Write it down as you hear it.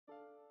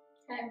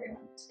Hi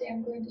everyone, today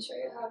I'm going to show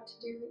you how to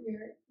do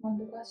your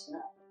Mandukasana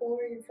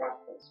or your frog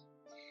pose.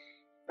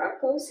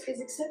 Frog pose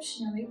is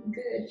exceptionally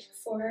good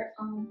for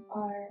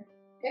our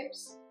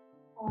hips,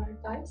 our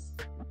thighs.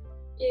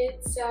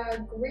 It's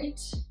a great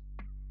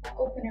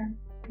opener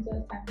of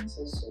the thigh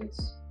muscles, so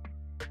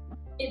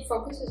it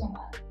focuses on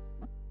that.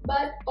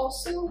 But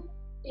also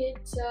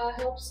it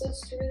helps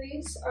us to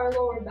release our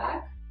lower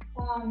back.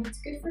 It's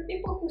good for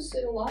people who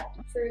sit a lot,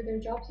 for their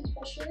jobs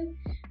especially.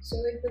 So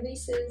it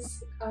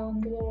releases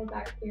the lower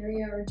back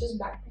area or just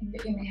back pain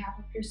that you may have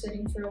if you're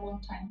sitting for a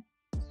long time.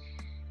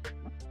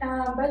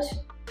 But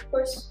of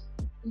course,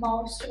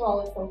 most of all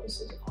it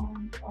focuses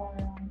on our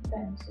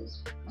thigh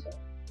muscles. So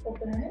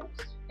open our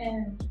hips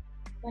and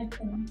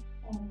lengthen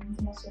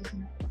the muscles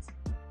in our legs.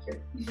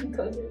 Here,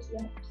 closer to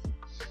the hips.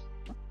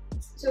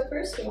 So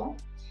first of all,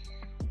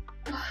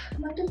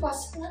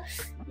 Mandukasana,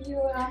 you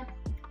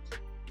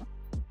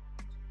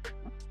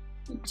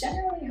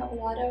generally have a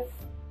lot of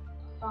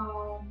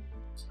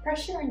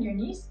pressure on your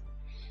knees,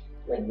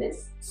 like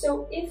this.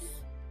 So if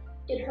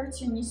it hurts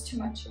your knees too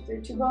much, if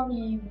they're too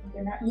bony, if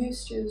they're not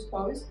used to this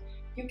pose,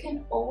 you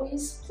can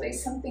always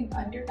place something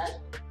under them.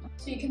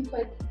 So you can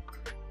put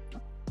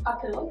a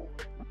pillow,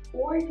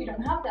 or if you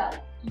don't have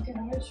that, you can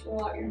always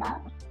roll out your mat.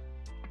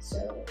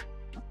 So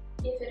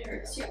if it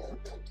hurts you,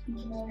 you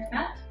can roll your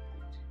mat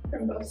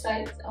from both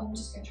sides. I'm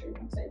just going to show you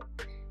one side.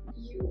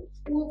 You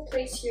will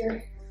place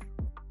your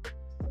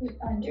feet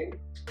under,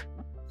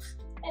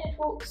 and it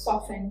will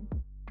soften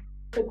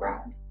the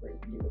ground where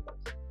you do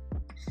it.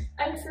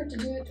 I prefer to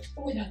do it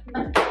without the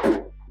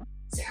mat.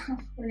 So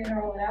we're going to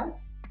roll it out,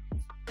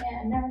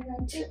 and now we're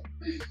going to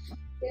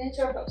get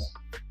into our pose.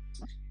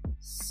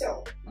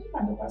 So in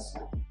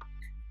Mandukasana,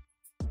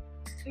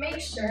 make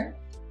sure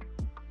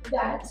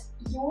that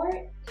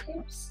your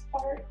hips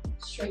are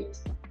straight,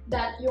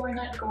 that you are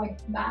not going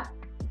back,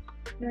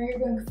 nor you're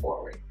going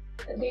forward,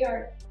 that they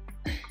are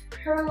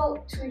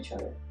parallel to each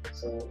other.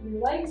 So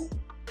your legs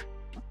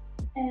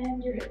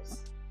and your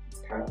hips,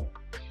 it's parallel.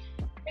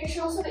 Make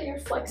sure also that you're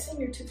flexing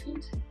your 2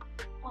 feet,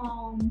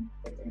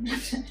 but they're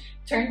not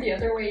turned the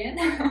other way in,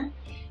 and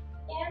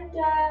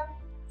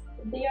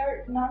they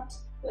are not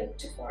like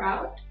too far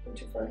out or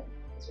too far in,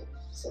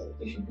 so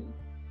they should be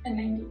a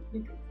 90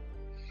 degree.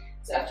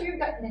 So after you've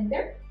gotten in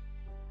there,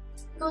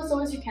 go as low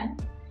as you can,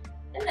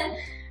 and then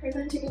we're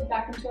going to go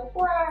back into our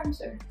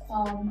forearms or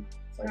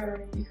whatever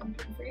may be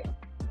comfortable for you,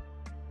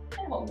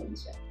 and hold it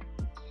this way.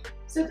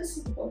 So this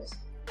is the pose.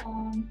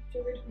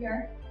 We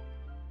are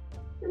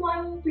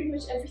doing pretty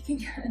much everything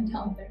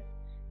down there.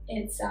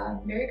 It's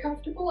very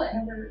comfortable,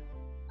 and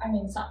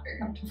it's not very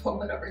comfortable,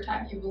 but over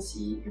time you will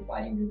see your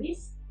body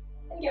release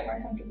and get more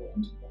comfortable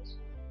into the pose.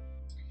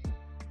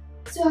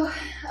 So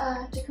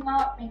to come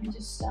out, maybe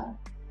just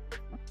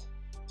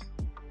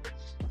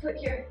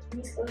put your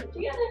knees closer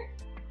together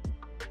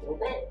a little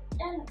bit,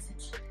 and that's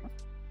it.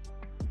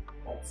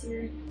 That's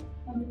your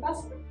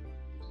Mandukasana.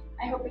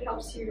 I hope it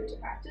helps you to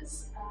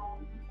practice,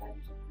 that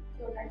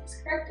you'll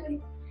practice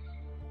correctly,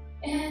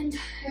 and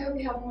I hope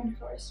you have a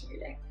wonderful rest of your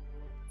day.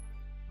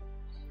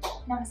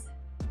 Namaste.